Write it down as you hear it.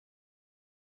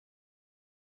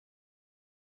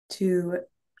to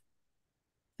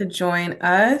join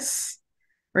us.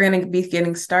 We're going to be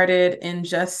getting started in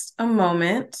just a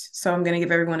moment. So I'm going to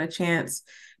give everyone a chance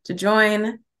to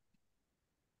join.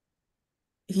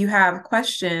 If you have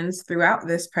questions throughout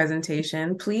this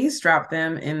presentation, please drop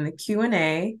them in the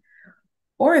Q&A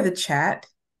or the chat.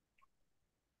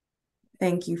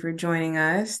 Thank you for joining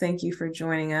us. Thank you for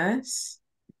joining us.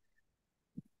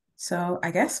 So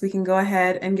I guess we can go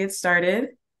ahead and get started.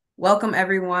 Welcome,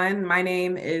 everyone. My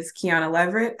name is Kiana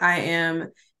Leverett. I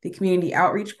am the Community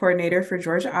Outreach Coordinator for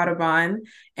Georgia Audubon,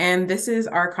 and this is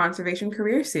our Conservation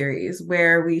Career Series,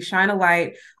 where we shine a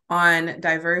light on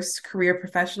diverse career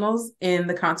professionals in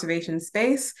the conservation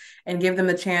space and give them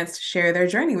the chance to share their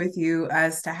journey with you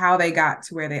as to how they got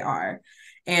to where they are.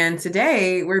 And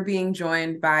today we're being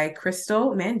joined by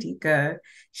Crystal Mandica.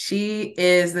 She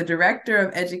is the Director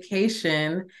of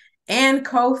Education and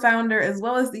co-founder as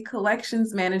well as the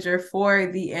collections manager for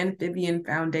the Amphibian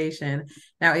Foundation.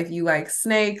 Now, if you like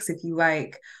snakes, if you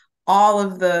like all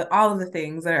of the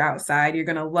things that are outside, you're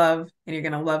gonna love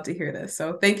to hear this.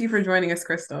 So thank you for joining us,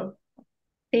 Crystal.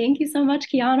 Thank you so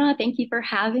much, Kiana. Thank you for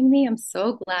having me. I'm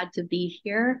so glad to be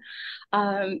here.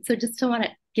 So just to want to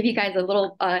give you guys a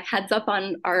little heads up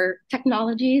on our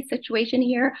technology situation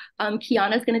here.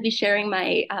 Kiana is going to be sharing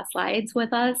my slides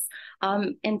with us.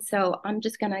 And so I'm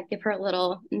just going to give her a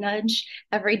little nudge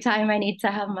every time I need to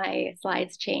have my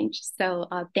slides changed. So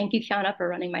thank you, Kiana, for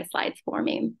running my slides for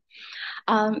me.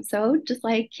 So just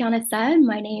like Kiana said,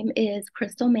 my name is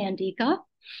Crystal Mandica,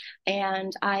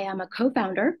 and I am a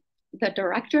co-founder, the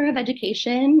Director of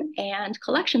Education and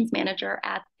Collections Manager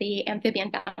at the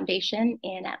Amphibian Foundation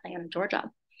in Atlanta, Georgia.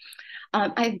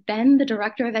 I've been the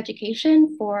Director of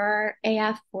Education for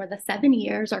AF for the 7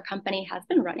 years our company has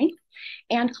been running,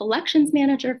 and Collections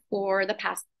Manager for the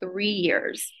past 3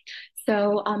 years.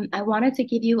 So I wanted to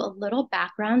give you a little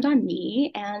background on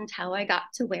me and how I got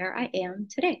to where I am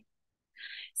today.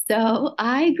 So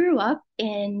I grew up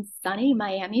in sunny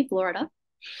Miami, Florida.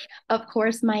 Of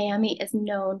course, Miami is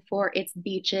known for its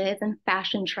beaches and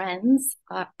fashion trends,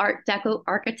 Art Deco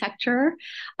architecture,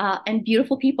 and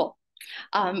beautiful people.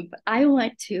 I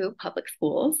went to public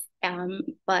schools,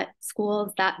 but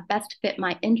schools that best fit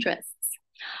my interests.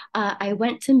 I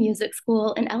went to music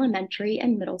school in elementary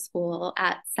and middle school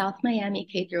at South Miami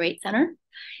K through 8 Center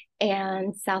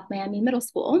and South Miami Middle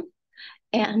School.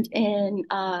 And in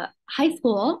high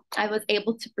school, I was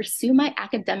able to pursue my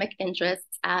academic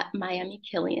interests at Miami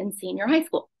Killian Senior High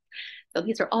School. So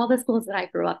these are all the schools that I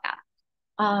grew up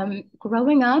at.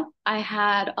 Growing up, I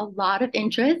had a lot of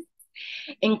interests,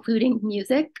 including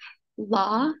music,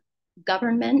 law,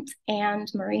 government,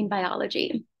 and marine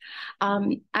biology.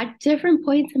 At different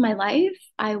points in my life,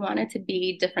 I wanted to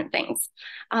be different things,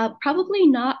 probably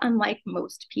not unlike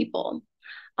most people.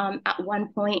 At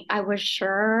one point, I was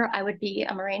sure I would be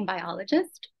a marine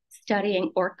biologist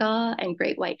studying orca and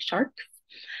great white sharks.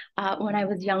 When I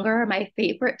was younger, my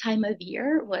favorite time of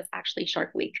year was actually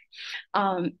Shark Week.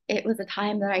 It was a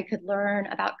time that I could learn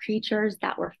about creatures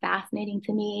that were fascinating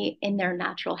to me in their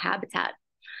natural habitat.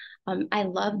 I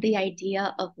loved the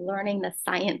idea of learning the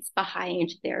science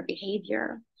behind their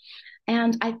behavior.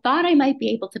 And I thought I might be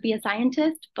able to be a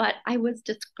scientist, but I was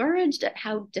discouraged at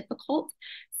how difficult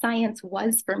science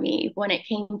was for me when it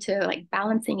came to like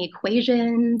balancing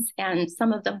equations and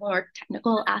some of the more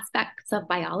technical aspects of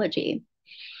biology.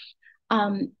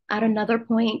 At another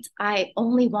point, I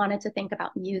only wanted to think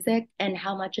about music and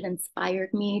how much it inspired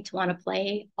me to want to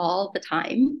play all the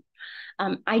time.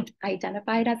 I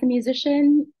identified as a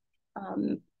musician.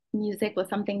 Music was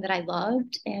something that I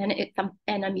loved, and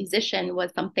a musician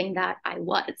was something that I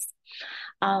was.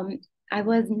 I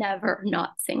was never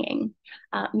not singing.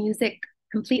 Music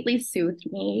completely soothed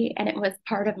me, and it was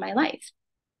part of my life.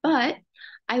 But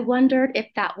I wondered if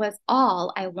that was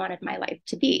all I wanted my life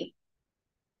to be.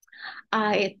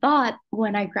 I thought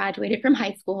when I graduated from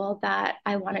high school that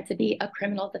I wanted to be a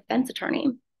criminal defense attorney.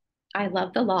 I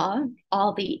love the law,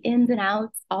 all the ins and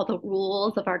outs, all the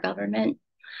rules of our government.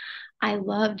 I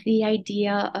loved the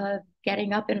idea of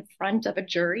getting up in front of a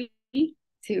jury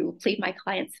to plead my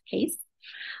client's case.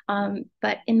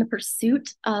 But in the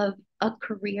pursuit of a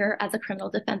career as a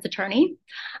criminal defense attorney,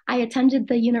 I attended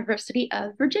the University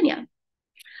of Virginia.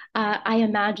 I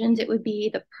imagined it would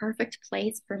be the perfect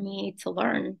place for me to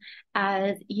learn,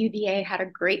 as UVA had a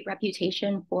great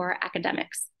reputation for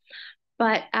academics.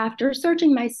 But after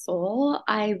searching my soul,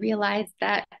 I realized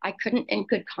that I couldn't, in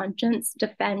good conscience,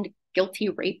 defend guilty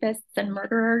rapists and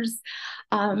murderers,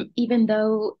 even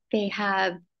though they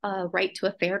have a right to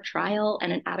a fair trial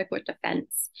and an adequate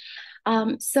defense.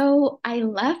 So I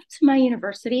left my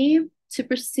university to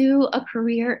pursue a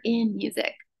career in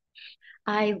music.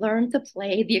 I learned to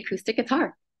play the acoustic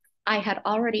guitar. I had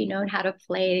already known how to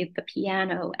play the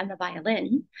piano and the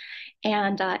violin.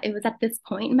 And it was at this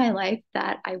point in my life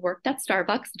that I worked at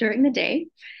Starbucks during the day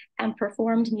and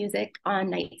performed music on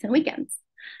nights and weekends.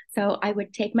 So I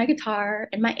would take my guitar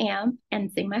and my amp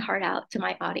and sing my heart out to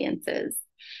my audiences.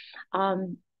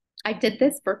 Um, I did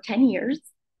this for 10 years.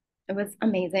 It was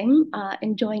amazing,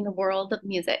 enjoying the world of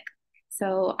music.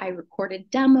 So I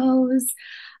recorded demos,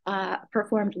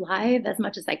 performed live as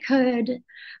much as I could.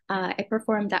 I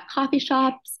performed at coffee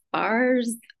shops,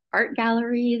 bars, art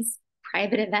galleries,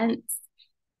 private events,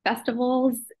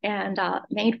 festivals, and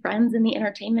made friends in the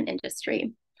entertainment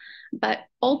industry. But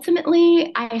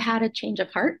ultimately, I had a change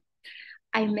of heart.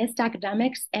 I missed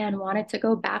academics and wanted to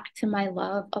go back to my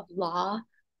love of law,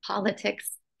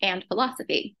 politics, and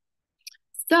philosophy.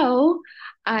 So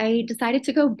I decided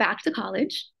to go back to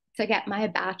college to get my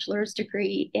bachelor's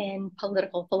degree in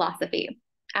political philosophy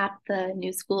at the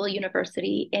New School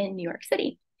University in New York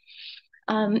City.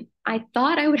 I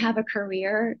thought I would have a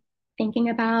career thinking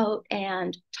about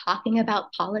and talking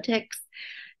about politics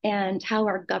and how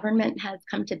our government has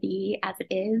come to be as it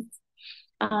is.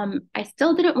 I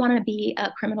still didn't want to be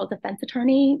a criminal defense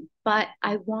attorney, but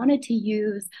I wanted to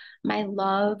use my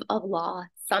love of law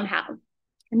somehow,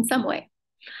 in some way.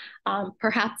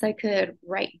 Perhaps I could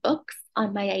write books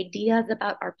on my ideas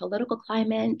about our political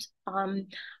climate,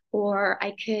 or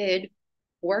I could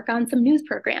work on some news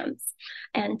programs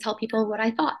and tell people what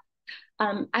I thought.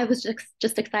 I was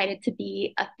just excited to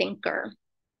be a thinker.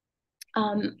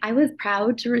 I was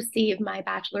proud to receive my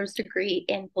bachelor's degree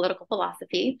in political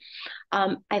philosophy.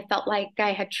 I felt like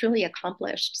I had truly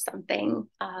accomplished something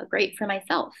great for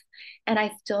myself, and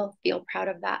I still feel proud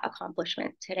of that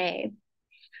accomplishment today.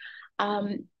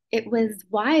 It was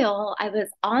while I was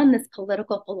on this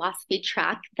political philosophy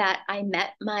track that I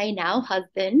met my now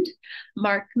husband,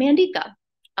 Mark Mandica.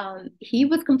 He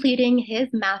was completing his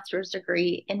master's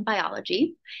degree in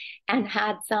biology and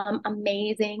had some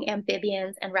amazing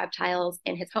amphibians and reptiles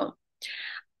in his home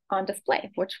on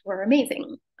display, which were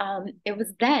amazing. It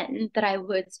was then that I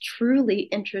was truly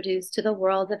introduced to the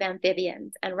world of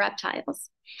amphibians and reptiles.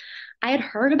 I had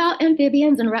heard about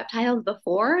amphibians and reptiles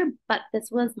before, but this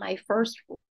was my first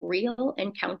real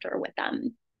encounter with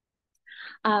them.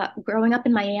 Growing up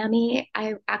in Miami,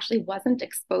 I actually wasn't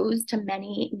exposed to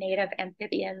many native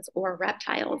amphibians or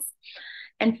reptiles.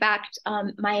 In fact,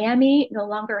 Miami no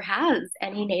longer has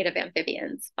any native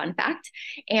amphibians, fun fact,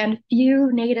 and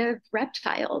few native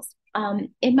reptiles.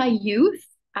 In my youth,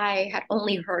 I had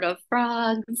only heard of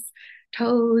frogs,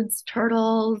 toads,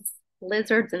 turtles,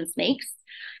 lizards, and snakes.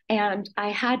 And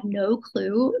I had no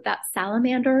clue that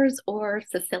salamanders or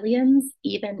Sicilians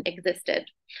even existed.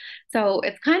 So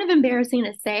it's kind of embarrassing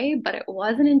to say, but it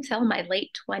wasn't until my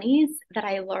late 20s that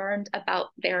I learned about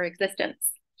their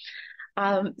existence.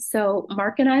 So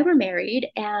Mark and I were married,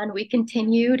 and we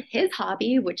continued his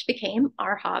hobby, which became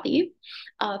our hobby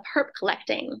of herp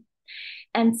collecting.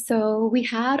 And so we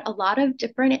had a lot of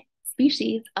different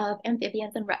species of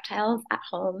amphibians and reptiles at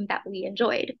home that we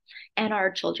enjoyed, and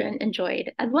our children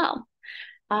enjoyed as well.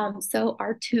 So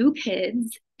our two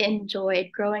kids enjoyed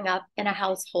growing up in a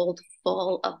household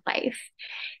full of life.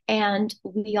 And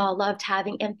we all loved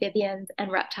having amphibians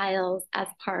and reptiles as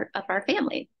part of our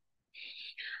family.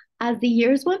 As the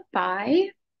years went by,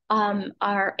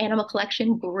 our animal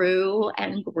collection grew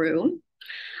and grew.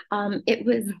 It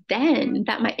was then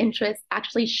that my interest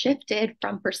actually shifted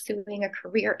from pursuing a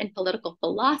career in political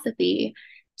philosophy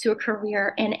to a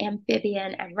career in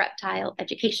amphibian and reptile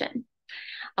education.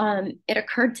 It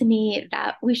occurred to me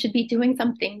that we should be doing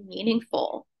something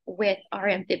meaningful with our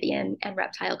amphibian and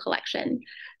reptile collection.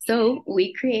 So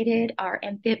we created our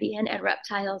amphibian and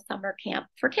reptile summer camp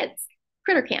for kids,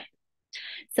 Critter Camp.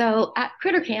 So at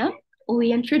Critter Camp,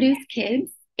 we introduce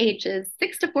kids ages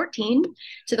 6 to 14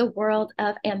 to the world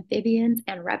of amphibians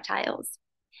and reptiles.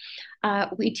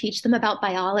 We teach them about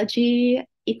biology,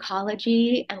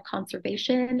 ecology, and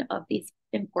conservation of these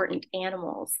important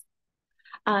animals.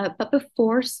 But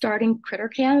before starting Critter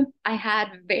Camp, I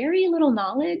had very little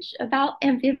knowledge about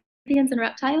amphibians and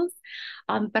reptiles,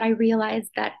 but I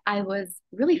realized that I was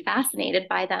really fascinated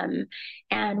by them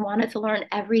and wanted to learn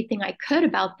everything I could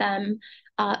about them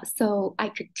so I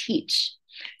could teach.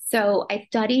 So I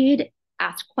studied,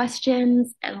 asked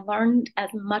questions, and learned as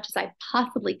much as I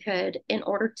possibly could in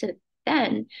order to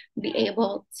then be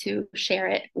able to share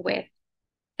it with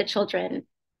the children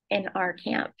in our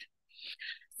camp.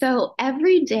 So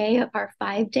every day of our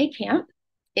 5-day camp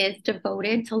is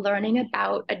devoted to learning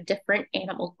about a different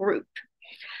animal group.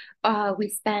 We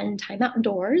spend time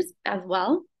outdoors as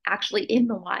well, actually in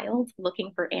the wild,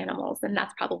 looking for animals. And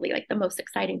that's probably like the most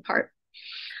exciting part.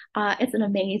 It's an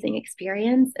amazing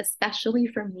experience, especially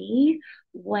for me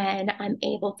when I'm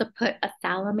able to put a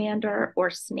salamander or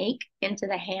snake into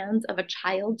the hands of a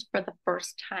child for the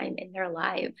first time in their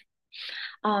life.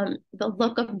 The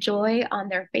look of joy on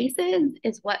their faces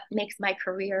is what makes my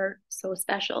career so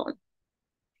special.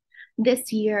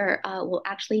 This year, we'll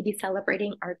actually be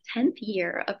celebrating our 10th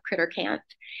year of Critter Camp,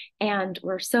 and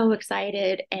we're so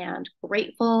excited and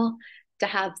grateful to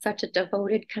have such a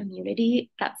devoted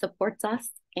community that supports us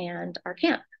and our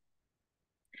camp.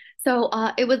 So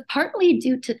it was partly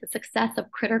due to the success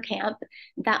of Critter Camp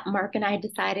that Mark and I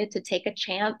decided to take a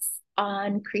chance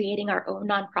on creating our own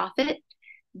nonprofit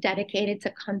dedicated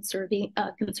to conserving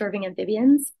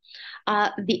amphibians.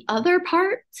 The other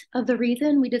part of the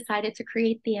reason we decided to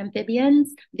create the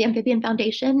Amphibian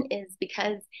Foundation, is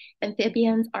because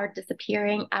amphibians are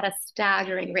disappearing at a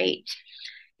staggering rate,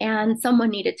 and someone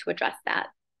needed to address that.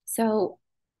 So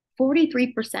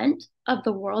 43% of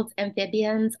the world's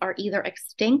amphibians are either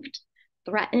extinct,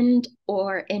 threatened,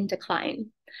 or in decline,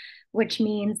 which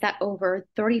means that over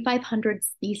 3,500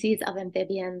 species of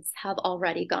amphibians have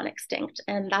already gone extinct.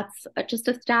 And that's just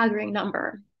a staggering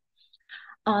number.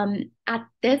 At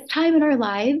this time in our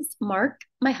lives, Mark,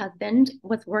 my husband,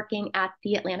 was working at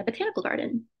the Atlanta Botanical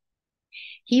Garden.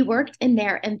 He worked in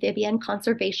their amphibian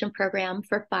conservation program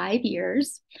for 5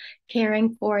 years,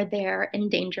 caring for their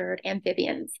endangered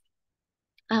amphibians.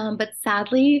 But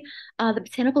sadly, the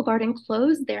Botanical Garden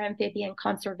closed their amphibian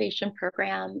conservation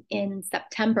program in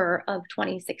September of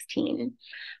 2016,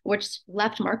 which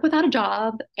left Mark without a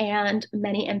job and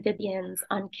many amphibians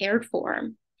uncared for.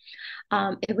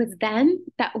 It was then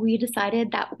that we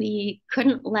decided that we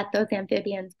couldn't let those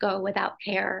amphibians go without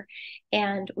care.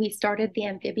 And we started the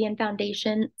Amphibian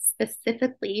Foundation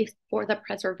specifically for the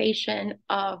preservation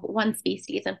of one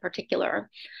species in particular,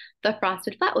 the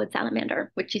frosted flatwood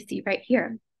salamander, which you see right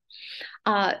here.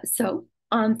 So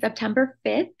on September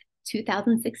 5th,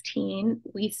 2016,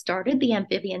 we started the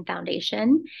Amphibian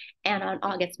Foundation. And on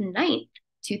August 9th,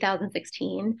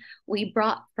 2016, we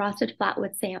brought frosted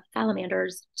flatwood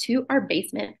salamanders to our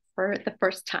basement for the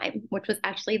first time, which was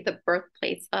actually the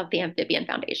birthplace of the Amphibian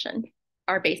Foundation.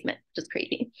 Our basement, which is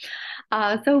crazy.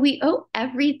 So we owe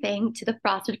everything to the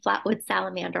frosted flatwood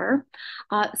salamander.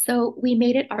 So we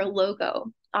made it our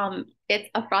logo. It's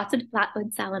a frosted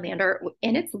flatwood salamander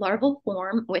in its larval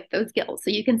form with those gills.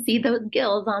 So you can see those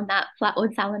gills on that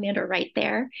flatwood salamander right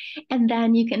there. And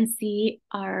then you can see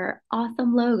our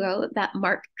awesome logo that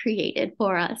Mark created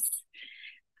for us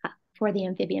for the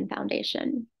Amphibian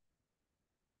Foundation.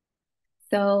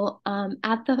 So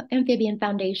at the Amphibian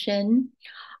Foundation,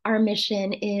 our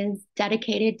mission is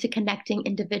dedicated to connecting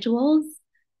individuals,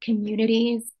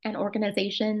 communities, and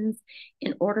organizations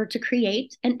in order to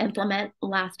create and implement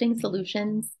lasting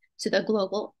solutions to the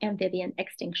global amphibian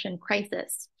extinction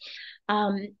crisis.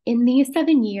 In these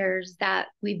 7 years that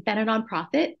we've been a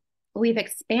nonprofit, we've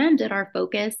expanded our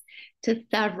focus to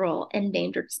several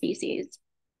endangered species.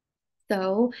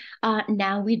 So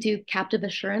now we do captive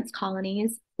assurance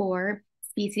colonies for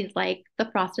species like the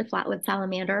frosted flatwood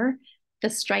salamander, the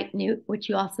striped newt, which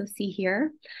you also see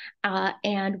here.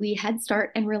 And we head start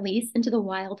and release into the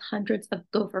wild hundreds of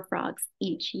gopher frogs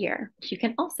each year, which you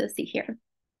can also see here.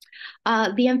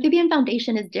 The Amphibian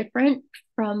Foundation is different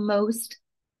from most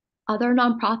other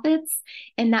nonprofits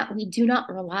in that we do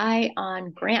not rely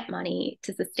on grant money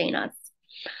to sustain us.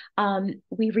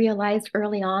 We realized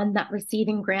early on that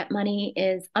receiving grant money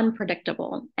is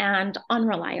unpredictable and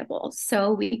unreliable.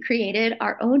 So we created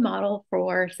our own model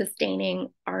for sustaining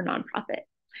our nonprofit.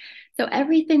 So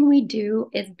everything we do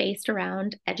is based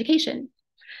around education.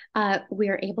 We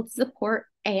are able to support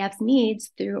AF's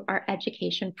needs through our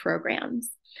education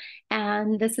programs.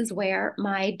 And this is where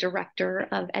my director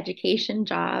of education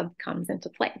job comes into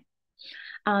play.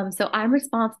 So I'm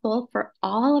responsible for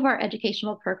all of our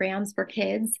educational programs for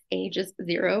kids ages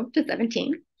 0 to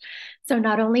 17. So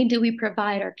not only do we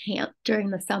provide our camp during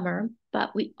the summer,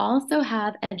 but we also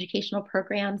have educational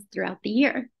programs throughout the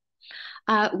year.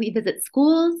 We visit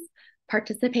schools,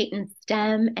 participate in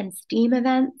STEM and STEAM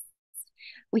events.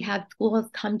 We have schools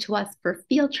come to us for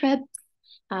field trips.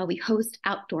 We host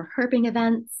outdoor herping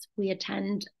events. We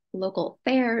attend local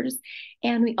fairs,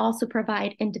 and we also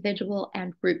provide individual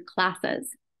and group classes.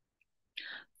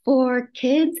 For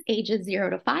kids ages 0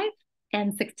 to 5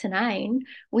 and 6 to 9,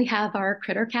 we have our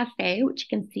Critter Cafe, which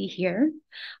you can see here,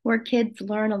 where kids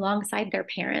learn alongside their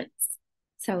parents.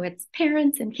 So it's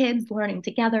parents and kids learning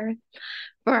together.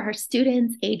 For our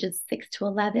students ages 6 to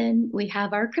 11, we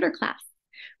have our Critter Class,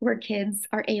 where kids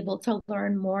are able to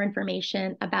learn more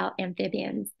information about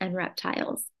amphibians and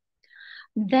reptiles.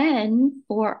 Then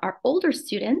for our older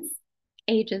students,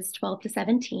 ages 12 to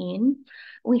 17.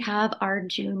 We have our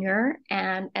junior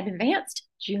and advanced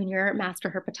junior master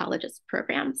herpetologist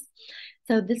programs.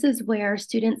 So this is where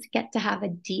students get to have a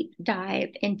deep dive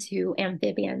into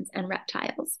amphibians and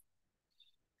reptiles.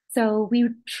 So we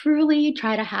truly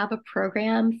try to have a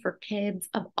program for kids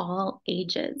of all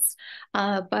ages.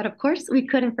 But of course, we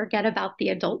couldn't forget about the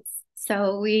adults.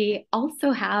 So we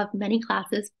also have many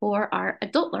classes for our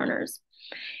adult learners.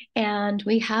 And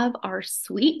we have our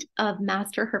suite of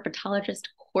master herpetologist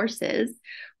courses,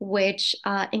 which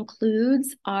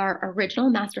includes our original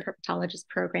master herpetologist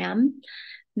program,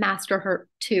 Master Herp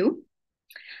 2,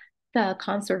 the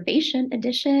conservation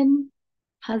edition,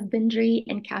 husbandry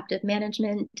and captive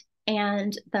management,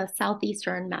 and the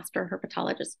Southeastern Master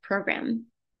Herpetologist program.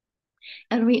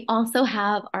 And we also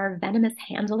have our venomous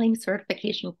handling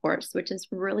certification course, which is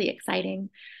really exciting.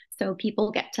 So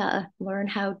people get to learn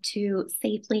how to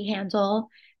safely handle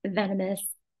venomous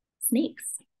snakes.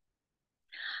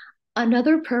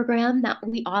 Another program that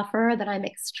we offer that I'm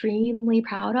extremely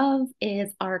proud of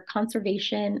is our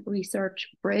Conservation Research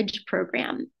Bridge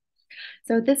program.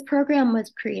 So this program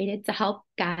was created to help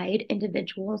guide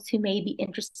individuals who may be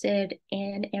interested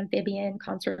in amphibian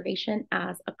conservation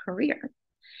as a career.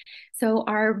 So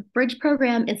our bridge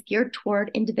program is geared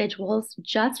toward individuals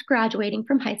just graduating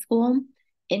from high school,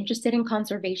 interested in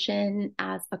conservation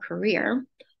as a career,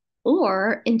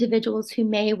 or individuals who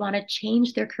may want to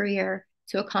change their career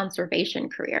to a conservation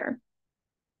career.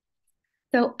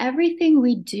 So everything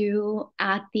we do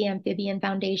at the Amphibian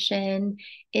Foundation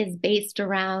is based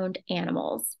around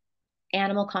animals,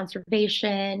 animal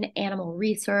conservation, animal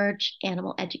research,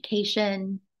 animal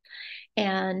education,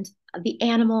 and the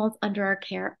animals under our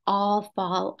care all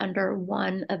fall under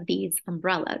one of these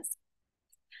umbrellas.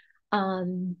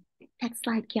 Next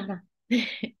slide, Kiana.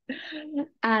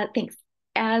 Thanks.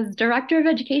 As director of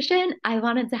education, I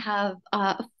wanted to have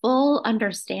a full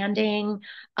understanding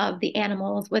of the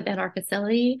animals within our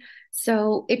facility.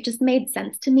 So it just made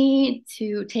sense to me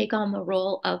to take on the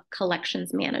role of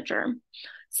collections manager.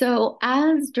 So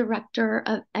as director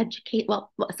of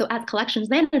so as collections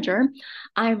manager,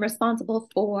 I'm responsible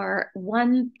for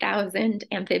 1,000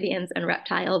 amphibians and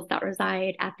reptiles that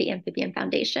reside at the Amphibian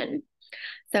Foundation.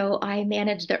 So I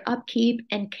manage their upkeep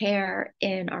and care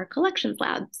in our collections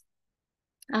labs.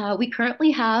 We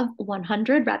currently have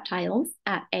 100 reptiles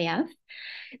at AF.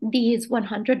 These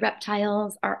 100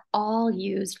 reptiles are all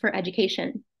used for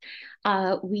education.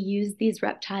 We use these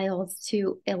reptiles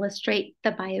to illustrate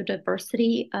the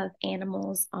biodiversity of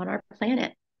animals on our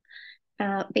planet.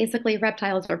 Basically,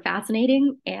 reptiles are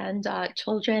fascinating and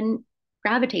children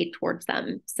gravitate towards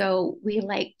them. So we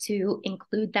like to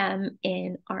include them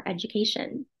in our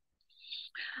education.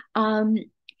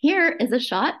 Here is a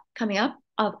shot coming up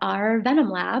of our venom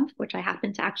lab, which I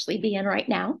happen to actually be in right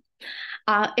now.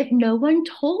 If no one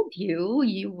told you,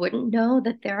 you wouldn't know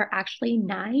that there are actually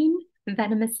 9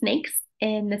 venomous snakes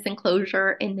in this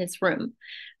enclosure in this room.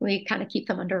 We kind of keep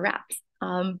them under wraps,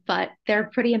 but they're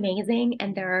pretty amazing,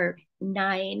 and there are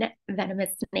 9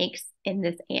 venomous snakes in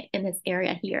this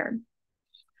area here.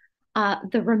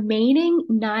 The remaining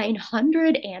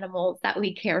 900 animals that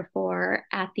we care for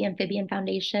at the Amphibian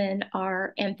Foundation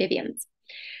are amphibians.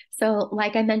 So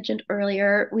like I mentioned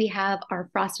earlier, we have our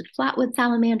frosted flatwood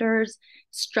salamanders,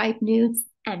 striped newts,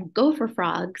 and gopher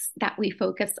frogs that we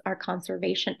focus our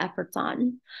conservation efforts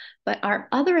on. But our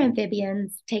other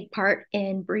amphibians take part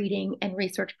in breeding and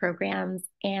research programs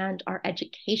and our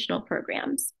educational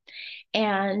programs.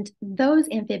 And those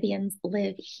amphibians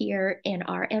live here in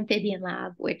our amphibian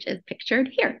lab, which is pictured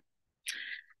here.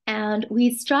 And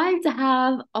we strive to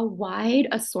have a wide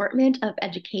assortment of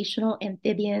educational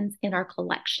amphibians in our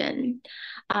collection.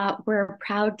 We're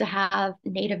proud to have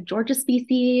native Georgia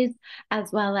species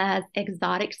as well as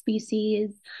exotic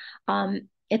species.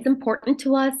 It's important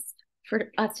to us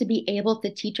for us to be able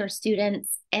to teach our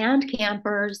students and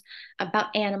campers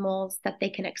about animals that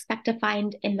they can expect to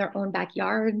find in their own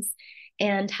backyards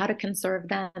and how to conserve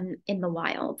them in the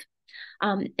wild.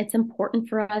 It's important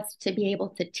for us to be able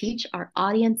to teach our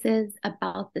audiences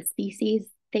about the species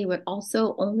they would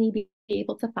also only be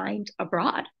able to find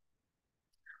abroad.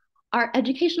 Our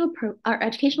educational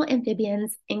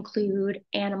amphibians include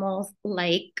animals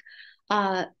like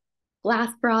glass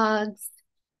frogs,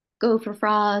 gopher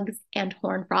frogs, and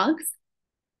horn frogs.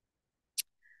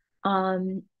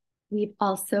 We've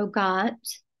also got,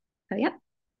 oh, yep,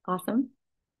 awesome.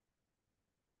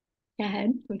 Go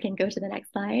ahead, we can go to the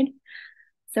next slide.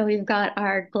 So we've got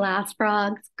our glass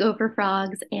frogs, gopher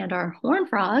frogs, and our horn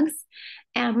frogs.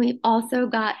 And we've also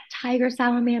got tiger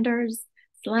salamanders,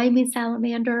 slimy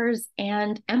salamanders,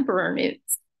 and emperor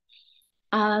newts.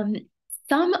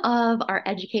 Some of our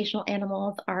educational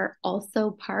animals are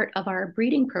also part of our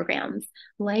breeding programs,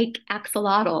 like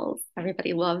axolotls.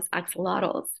 Everybody loves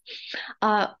axolotls.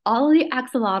 All of the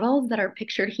axolotls that are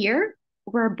pictured here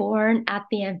were born at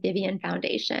the Amphibian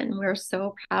Foundation. We're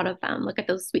so proud of them. Look at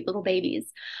those sweet little babies.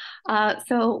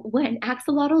 So when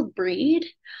axolotls breed,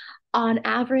 on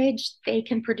average, they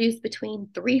can produce between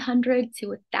 300 to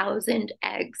 1,000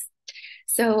 eggs.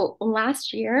 So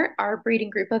last year, our breeding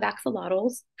group of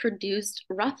axolotls produced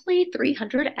roughly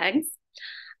 300 eggs,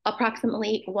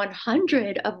 approximately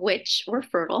 100 of which were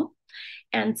fertile.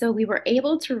 And so we were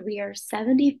able to rear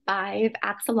 75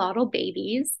 axolotl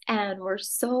babies, and we're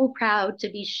so proud to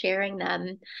be sharing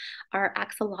them, our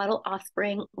axolotl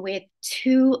offspring, with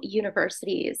two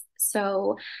universities.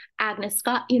 So Agnes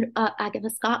Scott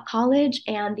College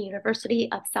and the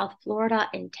University of South Florida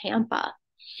in Tampa.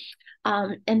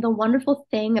 And the wonderful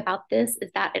thing about this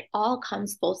is that it all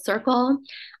comes full circle,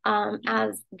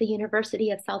 as the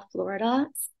University of South Florida,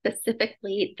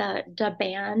 specifically the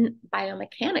DeBan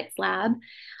Biomechanics Lab,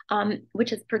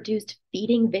 which has produced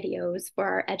feeding videos for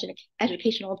our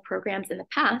educational programs in the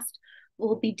past,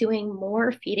 will be doing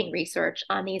more feeding research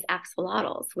on these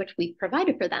axolotls, which we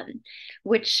provided for them,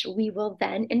 which we will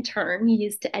then in turn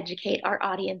use to educate our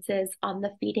audiences on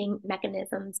the feeding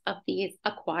mechanisms of these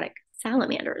aquatic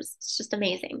salamanders. It's just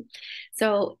amazing.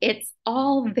 So it's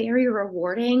all very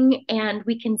rewarding, and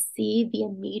we can see the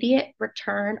immediate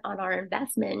return on our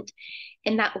investment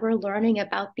in that we're learning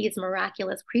about these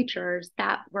miraculous creatures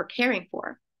that we're caring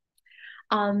for.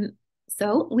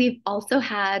 So we've also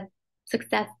had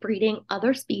success breeding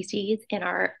other species in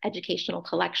our educational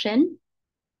collection.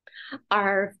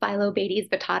 Our Phyllobates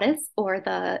vittatus, or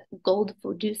the gold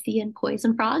Fudusian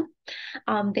poison frog,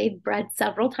 they've bred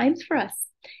several times for us.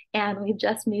 And we've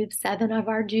just moved 7 of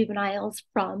our juveniles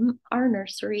from our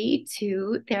nursery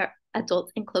to their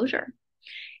adult enclosure.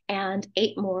 And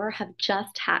 8 more have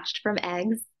just hatched from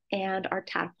eggs and are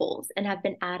tadpoles and have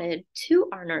been added to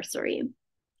our nursery.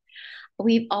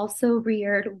 We've also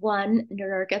reared one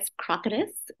Nereurgus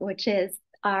crocotus, which is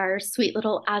our sweet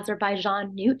little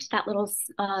Azerbaijan newt, that little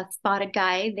spotted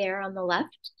guy there on the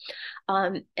left.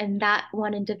 And that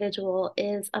one individual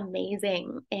is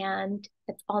amazing, and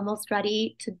it's almost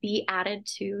ready to be added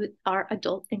to our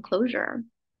adult enclosure.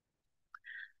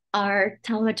 Our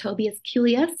Telematobius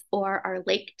culeus, or our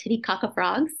lake Titicaca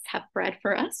frogs, have bred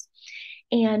for us.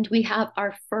 And we have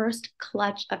our first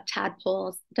clutch of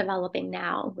tadpoles developing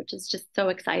now, which is just so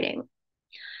exciting.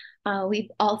 We've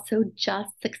also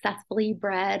just successfully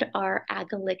bred our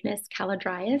Agolignus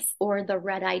caladrius, or the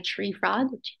red-eyed tree frog,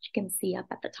 which you can see up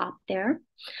at the top there.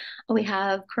 We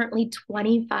have currently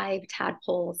 25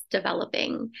 tadpoles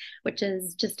developing, which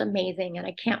is just amazing. And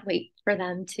I can't wait for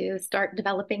them to start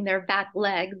developing their back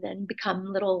legs and become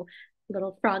little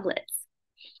froglets.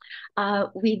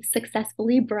 We've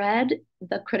successfully bred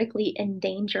the critically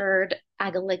endangered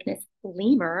Agolignus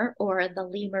lemur, or the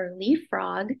lemur leaf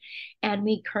frog, and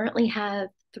we currently have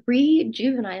 3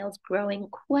 juveniles growing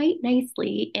quite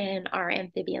nicely in our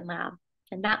amphibian lab.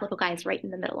 And that little guy is right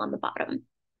in the middle on the bottom.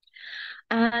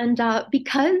 And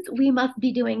because we must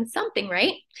be doing something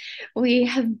right, we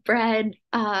have bred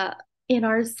in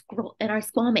our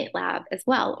squamate lab as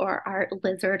well, or our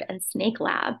lizard and snake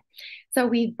lab. So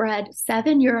we've bred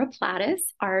 7 Europlatus,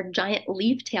 our giant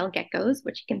leaf-tail geckos,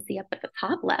 which you can see up at the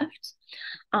top left.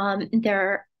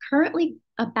 They're currently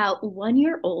about 1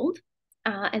 year old,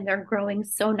 and they're growing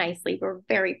so nicely. We're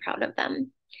very proud of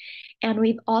them. And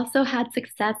we've also had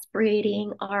success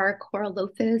breeding our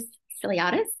Coralophus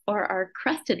ciliatus, or our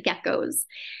crested geckos.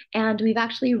 And we've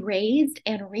actually raised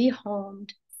and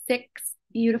rehomed 6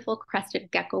 beautiful crested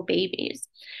gecko babies.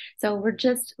 So we're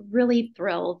just really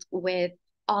thrilled with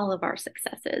all of our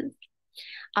successes.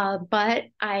 But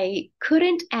I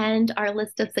couldn't end our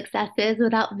list of successes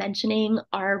without mentioning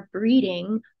our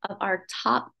breeding of our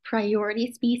top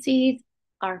priority species,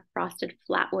 our frosted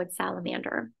flatwood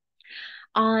salamander.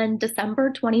 On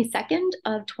December 22nd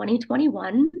of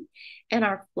 2021, in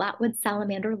our flatwood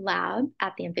salamander lab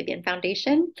at the Amphibian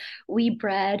Foundation, we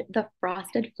bred the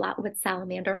frosted flatwood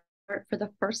salamander for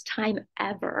the first time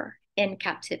ever in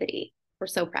captivity. We're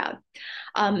so proud.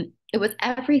 It was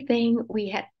everything we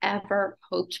had ever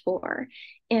hoped for.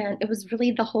 And it was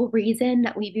really the whole reason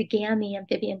that we began the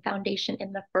Amphibian Foundation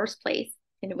in the first place.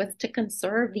 And it was to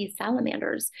conserve these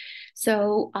salamanders.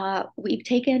 So we've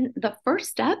taken the first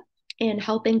step in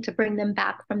helping to bring them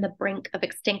back from the brink of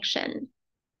extinction.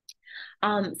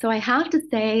 So I have to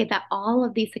say that all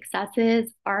of these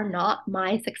successes are not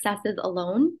my successes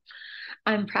alone.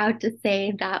 I'm proud to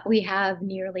say that we have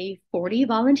nearly 40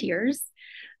 volunteers,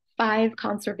 5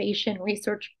 conservation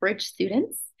research bridge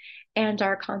students, and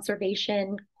our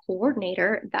conservation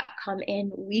coordinator that come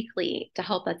in weekly to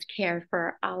help us care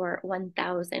for our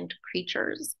 1,000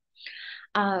 creatures.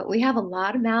 We have a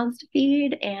lot of mouths to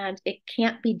feed, and it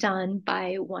can't be done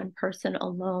by one person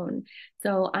alone.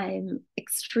 So I'm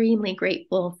extremely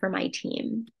grateful for my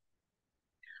team.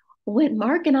 When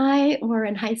Mark and I were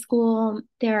in high school,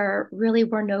 there really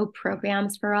were no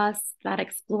programs for us that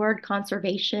explored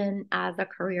conservation as a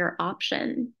career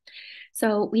option.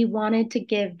 So we wanted to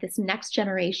give this next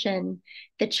generation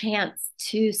the chance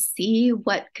to see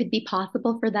what could be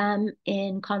possible for them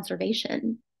in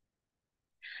conservation.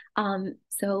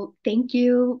 So thank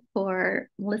you for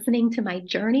listening to my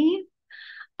journey.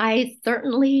 I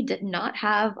certainly did not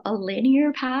have a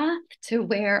linear path to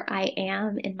where I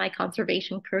am in my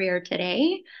conservation career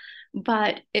today,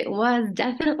 but it was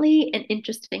definitely an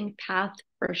interesting path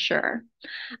for sure.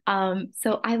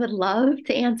 So I would love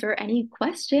to answer any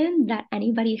question that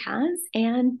anybody has,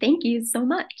 and thank you so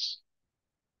much.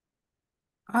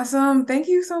 Awesome. Thank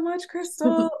you so much,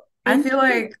 Crystal. I Thank feel you.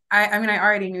 like I mean I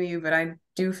already knew you, but I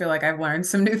do feel like I've learned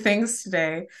some new things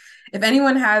today. If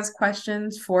anyone has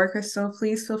questions for Crystal,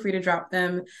 please feel free to drop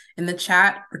them in the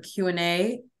chat or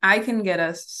Q&A. I can get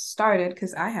us started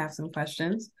because I have some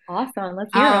questions. Awesome.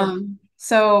 Let's hear them.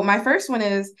 So my first one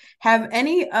is, have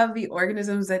any of the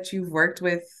organisms that you've worked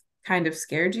with kind of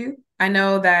scared you? I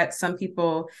know that some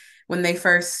people, when they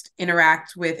first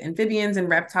interact with amphibians and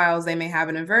reptiles, they may have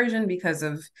an aversion because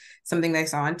of something they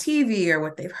saw on TV or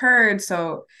what they've heard.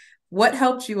 So what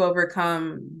helped you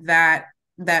overcome that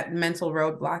mental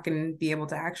roadblock and be able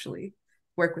to actually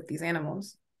work with these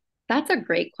animals? That's a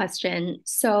great question.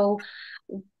 So,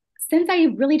 since I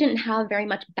really didn't have very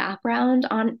much background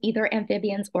on either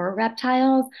amphibians or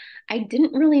reptiles, I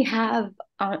didn't really have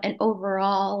an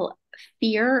overall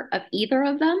fear of either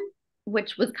of them,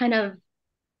 which was kind of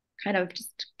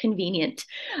just convenient.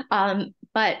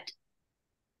 But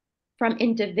from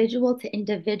individual to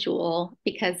individual,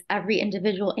 because every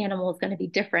individual animal is going to be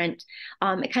different,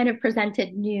 it kind of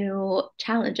presented new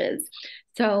challenges.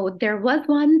 So there was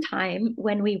one time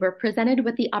when we were presented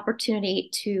with the opportunity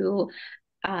to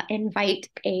invite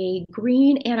a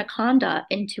green anaconda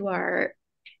into our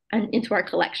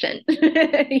collection.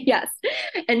 Yes.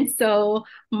 And so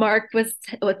Mark was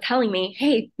telling me,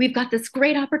 hey, we've got this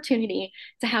great opportunity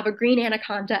to have a green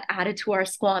anaconda added to our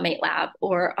squamate lab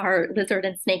or our lizard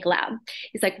and snake lab.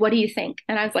 He's like, what do you think?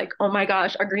 And I was like, oh my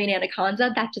gosh, a green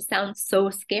anaconda? That just sounds so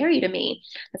scary to me.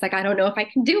 It's like, I don't know if I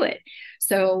can do it.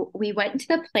 So we went to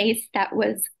the place that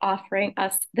was offering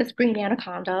us this green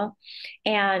anaconda,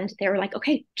 and they were like,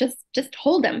 okay, just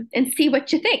hold him and see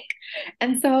what you think.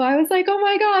 And so I was like, oh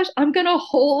my gosh, I'm going to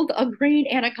hold a green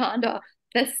anaconda,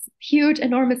 this huge,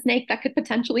 enormous snake that could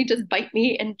potentially just bite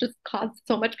me and just cause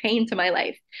so much pain to my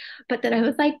life. But then I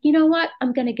was like, you know what?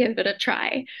 I'm going to give it a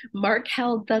try. Mark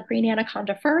held the green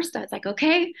anaconda first. I was like,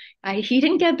 okay, he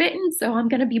didn't get bitten, so I'm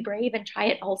going to be brave and try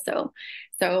it also.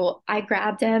 So I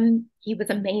grabbed him. He was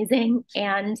amazing.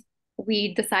 And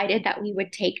we decided that we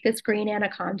would take this green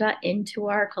anaconda into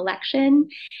our collection,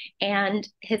 and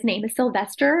his name is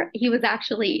Sylvester. He was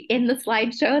actually in the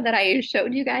slideshow that I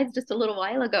showed you guys just a little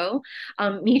while ago.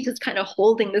 Me just kind of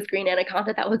holding this green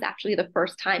anaconda. That was actually the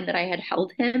first time that I had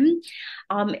held him,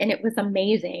 and it was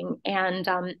amazing. And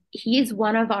he's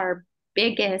one of our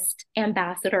biggest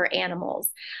ambassador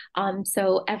animals.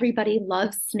 So everybody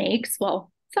loves snakes.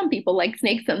 Well, some people like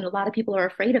snakes, and a lot of people are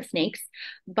afraid of snakes,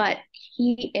 but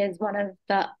he is one of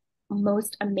the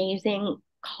most amazing,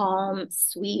 calm,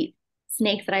 sweet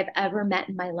snakes that I've ever met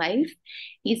in my life.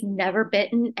 He's never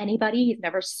bitten anybody, he's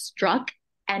never struck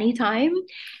any time.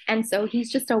 And so he's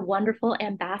just a wonderful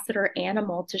ambassador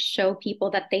animal to show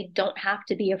people that they don't have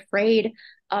to be afraid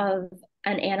of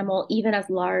an animal, even as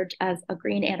large as a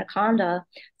green anaconda,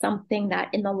 something that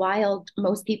in the wild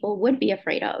most people would be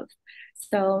afraid of.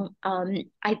 So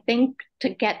I think to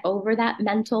get over that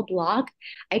mental block,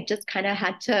 I just kind of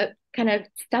had to kind of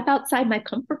step outside my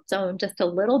comfort zone just a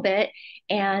little bit,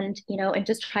 and and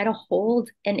just try to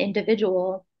hold an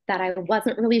individual that I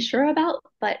wasn't really sure about,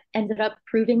 but ended up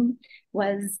proving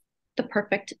was the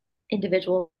perfect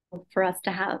individual for us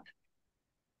to have.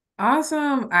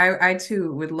 Awesome. I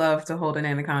too would love to hold an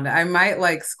anaconda. I might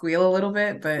like squeal a little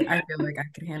bit, but I feel like I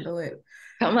could handle it.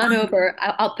 Come on Um, over.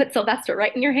 I'll put Sylvester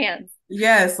right in your hands.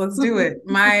 yes, let's do it.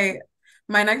 My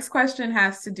next question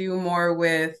has to do more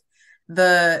with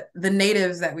the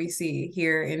natives that we see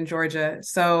here in Georgia.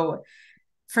 So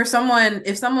for someone,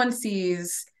 if someone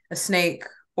sees a snake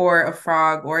or a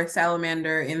frog or a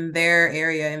salamander in their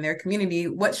area, in their community,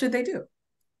 what should they do?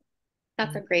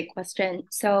 That's a great question.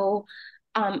 So,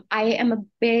 I am a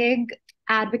big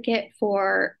advocate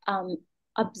for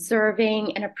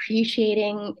observing and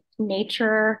appreciating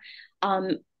nature.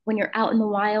 When you're out in the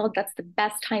wild, that's the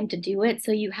best time to do it.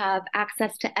 So you have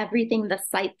access to everything, the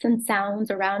sights and sounds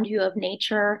around you of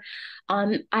nature.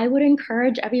 I would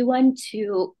encourage everyone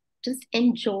to just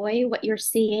enjoy what you're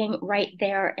seeing right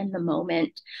there in the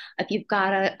moment. If you've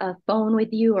got a phone with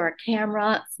you or a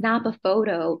camera, snap a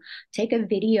photo, take a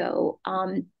video.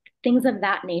 Things of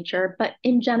that nature. But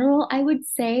in general, I would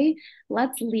say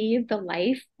let's leave the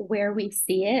life where we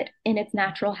see it in its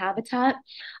natural habitat.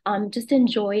 Just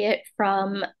enjoy it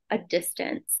from a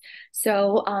distance.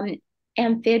 So,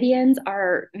 amphibians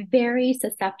are very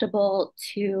susceptible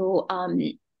to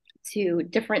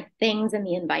different things in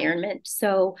the environment.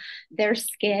 So their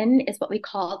skin is what we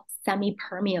call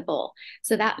semi-permeable.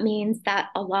 So that means that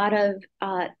a lot of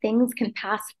things can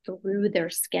pass through their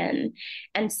skin.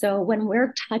 And so when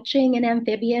we're touching an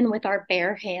amphibian with our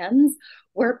bare hands,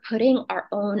 we're putting our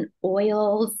own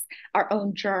oils, our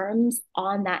own germs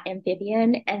on that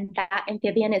amphibian, and that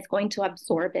amphibian is going to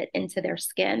absorb it into their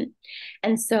skin.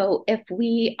 And so if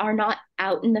we are not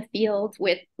out in the field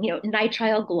with,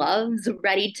 nitrile gloves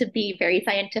ready to be very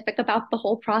scientific about the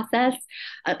whole process,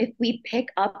 if we pick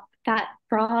up that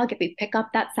frog, if we pick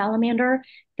up that salamander,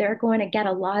 they're going to get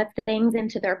a lot of things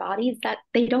into their bodies that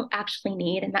they don't actually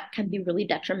need, and that can be really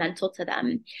detrimental to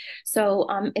them. So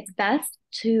it's best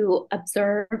to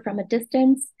observe from a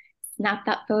distance, snap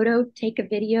that photo, take a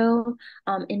video,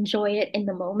 enjoy it in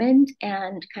the moment,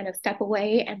 and kind of step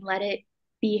away and let it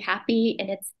be happy in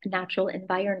its natural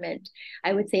environment.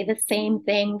 I would say the same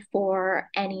thing for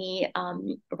any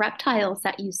reptiles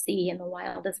that you see in the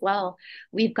wild as well.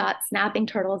 We've got snapping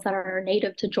turtles that are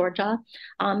native to Georgia.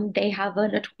 They have a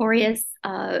notorious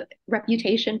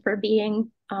reputation for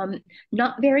being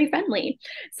not very friendly.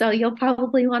 So you'll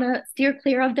probably want to steer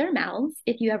clear of their mouths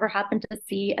if you ever happen to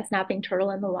see a snapping turtle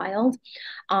in the wild.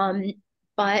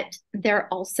 But they're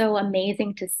also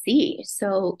amazing to see.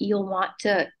 So you'll want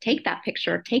to take that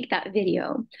picture, take that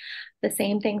video. The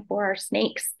same thing for our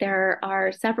snakes. There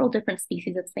are several different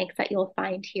species of snakes that you'll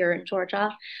find here in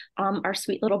Georgia. Our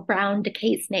sweet little brown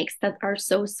decay snakes that are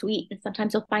so sweet. And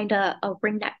sometimes you'll find a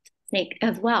ring-necked snake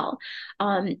as well.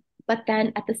 But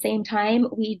then at the same time,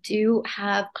 we do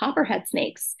have copperhead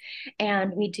snakes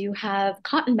and we do have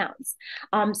cottonmouths.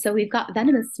 So we've got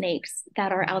venomous snakes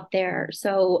that are out there.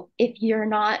 So if you're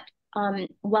not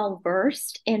well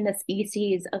versed in the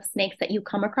species of snakes that you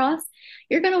come across,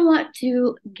 you're going to want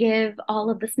to give all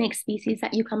of the snake species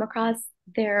that you come across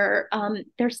their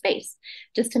space,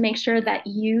 just to make sure that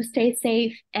you stay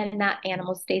safe and that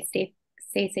animals stay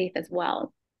safe as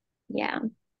well. Yeah.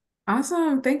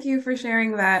 Awesome. Thank you for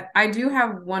sharing that. I do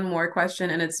have one more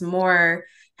question, and it's more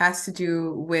has to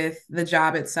do with the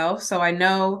job itself. So I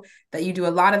know that you do a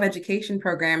lot of education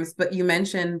programs, but you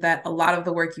mentioned that a lot of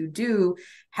the work you do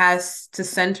has to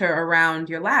center around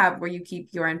your lab where you keep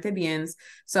your amphibians.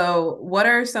 So what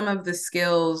are some of the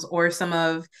skills or some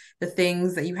of the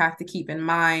things that you have to keep in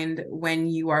mind when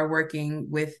you are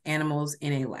working with animals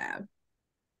in a lab?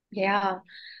 Yeah.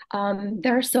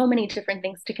 There are so many different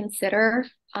things to consider.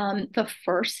 The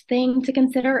first thing to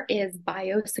consider is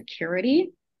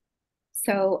biosecurity.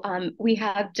 So we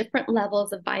have different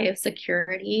levels of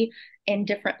biosecurity in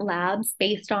different labs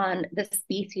based on the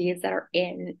species that are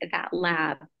in that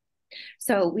lab.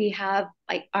 So we have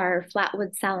like our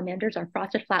flatwood salamanders, our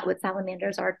frosted flatwood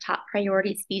salamanders, our top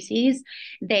priority species.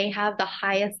 They have the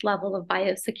highest level of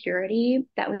biosecurity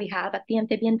that we have at the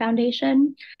Amphibian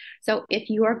Foundation. So if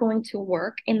you are going to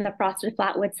work in the frosted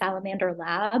flatwood salamander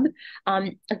lab,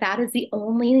 that is the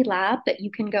only lab that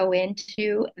you can go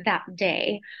into that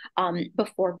day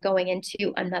before going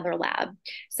into another lab.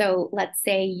 So let's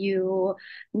say you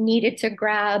needed to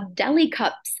grab deli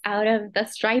cups out of the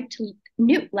striped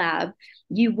newt lab,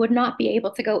 you would not be able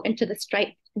to go into the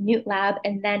striped newt lab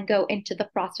and then go into the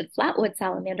frosted flatwood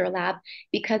salamander lab,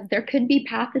 because there could be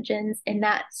pathogens in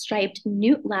that striped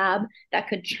newt lab that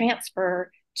could transfer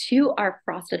to our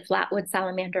frosted flatwood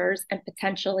salamanders and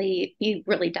potentially be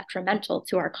really detrimental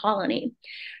to our colony.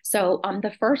 So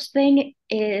the first thing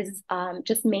is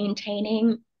just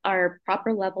maintaining our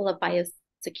proper level of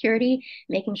biosecurity,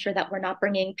 making sure that we're not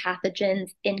bringing pathogens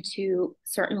into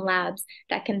certain labs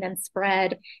that can then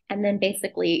spread, and then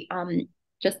basically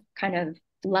just kind of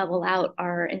level out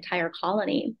our entire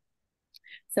colony.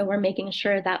 So we're making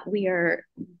sure that we are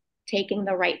taking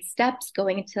the right steps,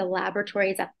 going into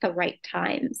laboratories at the right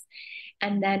times.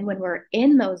 And then when we're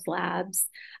in those labs,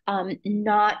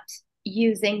 not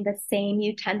using the same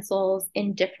utensils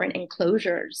in different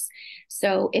enclosures.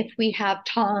 So if we have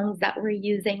tongs that we're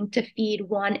using to feed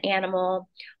one animal,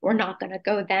 we're not going to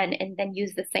go then and then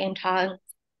use the same tongs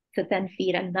to then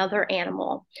feed another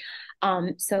animal.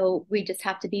 So we just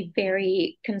have to be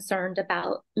very concerned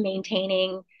about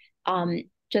maintaining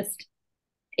just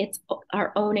its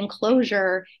our own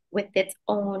enclosure with its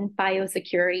own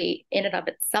biosecurity in and of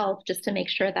itself, just to make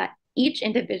sure that each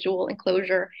individual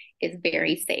enclosure is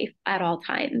very safe at all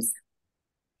times.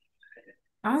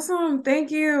 Awesome.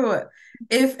 Thank you.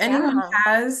 If anyone Yeah.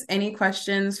 has any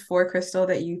questions for Crystal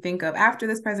that you think of after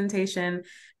this presentation,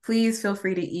 please feel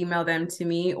free to email them to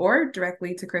me or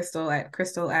directly to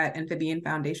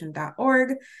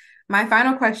crystal@amphibianfoundation.org. My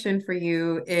final question for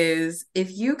you is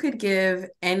if you could give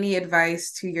any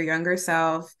advice to your younger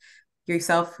self,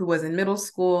 yourself who was in middle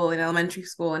school, in elementary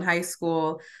school, in high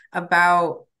school,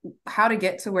 about how to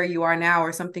get to where you are now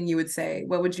or something you would say,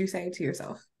 what would you say to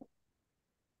yourself?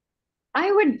 I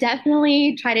would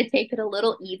definitely try to take it a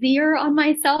little easier on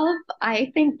myself.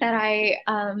 I think that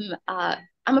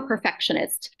I'm a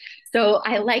perfectionist, so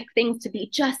I like things to be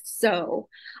just so.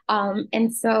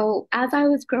 And so as I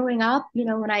was growing up,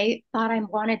 when I thought I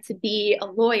wanted to be a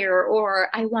lawyer or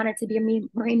I wanted to be a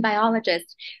marine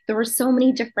biologist, there were so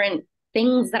many different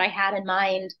things that I had in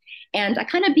mind, and I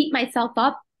kind of beat myself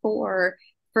up for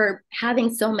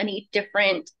having so many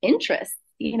different interests.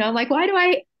 Like, why do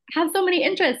I have so many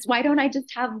interests? Why don't I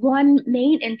just have one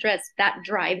main interest that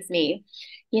drives me?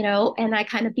 And I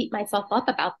kind of beat myself up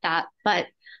about that. But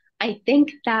I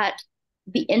think that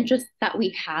the interests that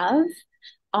we have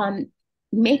um,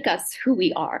 make us who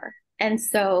we are. And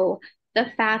so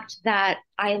the fact that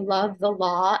I love the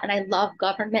law and I love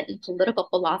government and political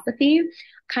philosophy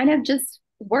kind of just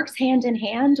works hand in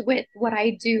hand with what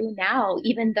I do now,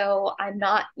 even though I'm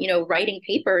not, writing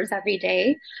papers every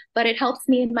day, but it helps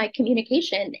me in my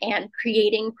communication and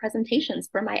creating presentations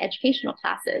for my educational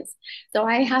classes. So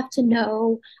I have to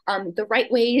know the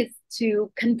right ways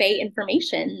to convey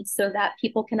information so that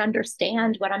people can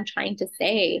understand what I'm trying to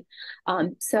say.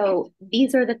 So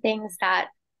these are the things that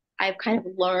I've kind of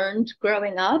learned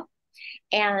growing up.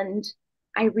 And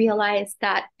I realized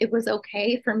that it was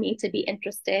okay for me to be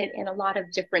interested in a lot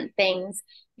of different things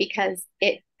because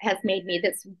it has made me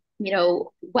this,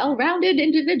 well-rounded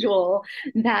individual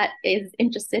that is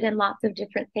interested in lots of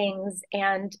different things,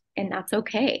 and that's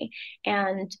okay.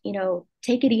 And,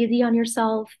 take it easy on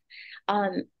yourself.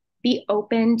 Um, be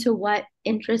open to what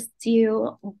interests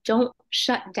you. Don't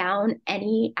shut down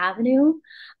any avenue.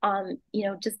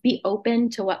 Just be open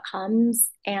to what comes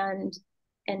and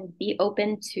be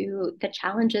open to the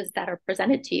challenges that are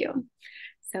presented to you.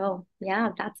 So, yeah,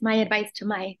 that's my advice to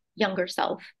my younger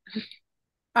self.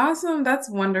 Awesome. That's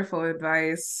wonderful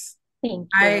advice. Thank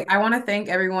I, you. I want to thank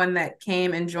everyone that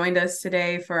came and joined us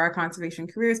today for our Conservation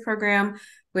Careers program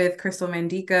with Crystal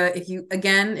Mandica. If you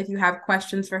have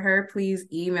questions for her, please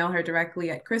email her directly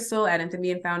at Crystal at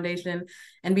Amphibian Foundation,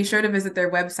 and be sure to visit their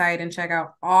website and check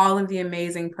out all of the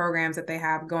amazing programs that they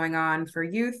have going on for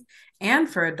youth and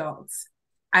for adults.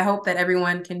 I hope that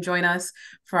everyone can join us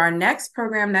for our next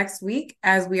program next week,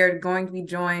 as we are going to be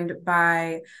joined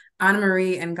by Anna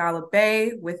Marie and Gala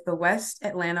Bay with the West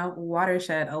Atlanta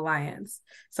Watershed Alliance.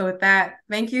 So with that,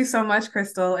 thank you so much,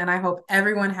 Crystal, and I hope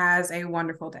everyone has a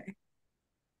wonderful day.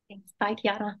 Thanks. Bye,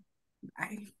 Kiana.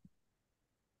 Bye.